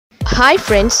Hi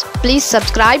friends, please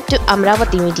subscribe to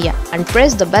Amaravathi Media and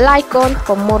press the bell icon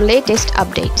for more latest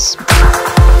updates.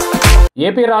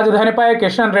 AP రాజధానిపై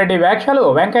Kishan Reddy వ్యాఖ్యలు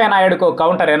వెంకయ్య నాయుడుకు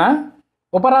కౌంటరేనా?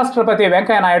 ఉపరాష్ట్రపతి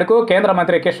వెంకయ్య నాయుడుకు కేంద్ర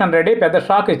మంత్రి కిషన్ రెడ్డి పెద్ద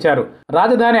షాక్ ఇచ్చారు.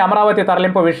 రాజధాని అమరావతి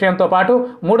తరలింపు విషయంతో పాటు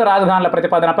 3 రాజధానుల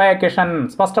ప్రతిపాదనపై కిషన్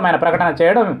స్పష్టమైన ప్రకటన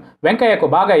చేయడం వెంకయ్యకు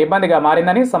బాగా ఇబ్బందిగా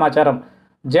మారిందని సమాచారం.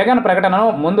 జగన్ ప్రకటనను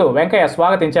ముందు వెంకయ్య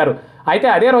స్వాగతించారు. అయితే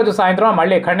అదే రోజు సాయంత్రం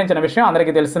మళ్లీ ఖండించిన విషయం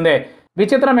అందరికీ తెలిసిందే.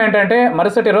 విచిత్రం ఏంటంటే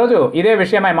మరుసటి రోజు ఇదే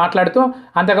విషయమై మాట్లాడుతూ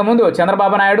అంతకుముందు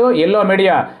చంద్రబాబు నాయుడు ఎల్లో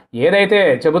మీడియా ఏదైతే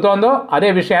చెబుతోందో అదే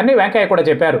విషయాన్ని వెంకయ్య కూడా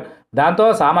చెప్పారు. దాంతో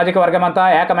సామాజిక వర్గమంతా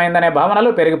ఏకమైందనే భావనలు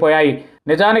పెరిగిపోయాయి.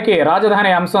 నిజానికి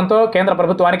రాజధాని అంశంతో కేంద్ర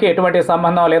ప్రభుత్వానికి ఎటువంటి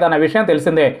సంబంధం లేదన్న విషయం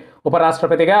తెలిసిందే.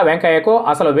 ఉపరాష్ట్రపతిగా వెంకయ్యకు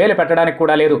అసలు వేలు పెట్టడానికి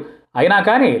కూడా లేదు. అయినా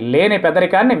కానీ లేని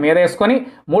పెద్దరికాన్ని మీదేసుకొని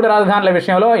 3 రాజధానుల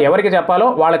విషయంలో ఎవరికి చెప్పాలో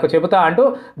వాళ్లకు చెబుతా అంటూ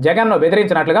జగన్ను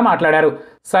బెదిరించినట్లుగా మాట్లాడారు.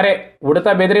 సరే, ఉడత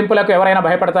బెదిరింపులకు ఎవరైనా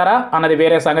భయపడతారా అన్నది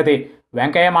వేరే సంగతి.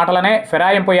 వెంకయ్య మాటలనే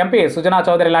ఫిరాయింపు ఎంపీ సుజనా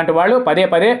చౌదరి లాంటి వాళ్ళు పదే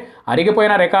పదే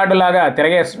అరిగిపోయిన రికార్డులాగా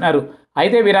తిరగేస్తున్నారు.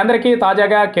 అయితే వీరందరికీ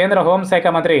తాజాగా కేంద్ర హోంశాఖ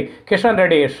మంత్రి కిషన్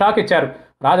రెడ్డి షాక్ ఇచ్చారు.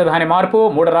 రాజధాని మార్పు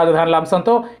 3 రాజధానుల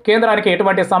అంశంతో కేంద్రానికి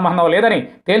ఎటువంటి సంబంధం లేదని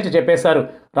తేల్చి చెప్పేశారు.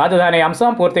 రాజధాని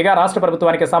అంశం పూర్తిగా రాష్ట్ర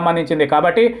ప్రభుత్వానికి సంబంధించింది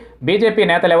కాబట్టి బీజేపీ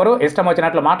నేతలెవరూ ఇష్టం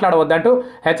వచ్చినట్లు మాట్లాడవద్దంటూ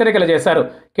హెచ్చరికలు చేశారు.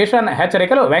 కిషన్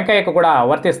హెచ్చరికలు వెంకయ్యకు కూడా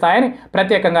వర్తిస్తాయని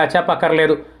ప్రత్యేకంగా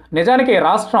చెప్పక్కర్లేదు. నిజానికి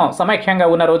రాష్ట్రం సమైక్యంగా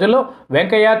ఉన్న రోజుల్లో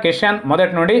వెంకయ్య, కిషన్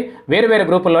మొదటి నుండి వేరువేరు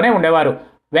గ్రూపుల్లోనే ఉండేవారు.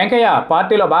 వెంకయ్య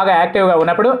పార్టీలో బాగా యాక్టివ్గా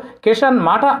ఉన్నప్పుడు కిషన్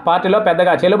మాట పార్టీలో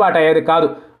పెద్దగా చెల్లుబాటు అయ్యేది కాదు.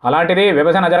 అలాంటిది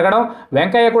విభజన జరగడం,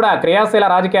 వెంకయ్య కూడా క్రియాశీల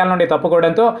రాజకీయాల నుండి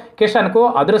తప్పుకోవడంతో కిషన్కు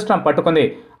అదృష్టం పట్టుకుంది.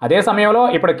 అదే సమయంలో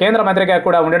ఇప్పుడు కేంద్ర మంత్రిగా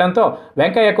కూడా ఉండడంతో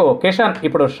వెంకయ్యకు కిషన్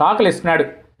ఇప్పుడు షాకులు ఇస్తున్నాడు.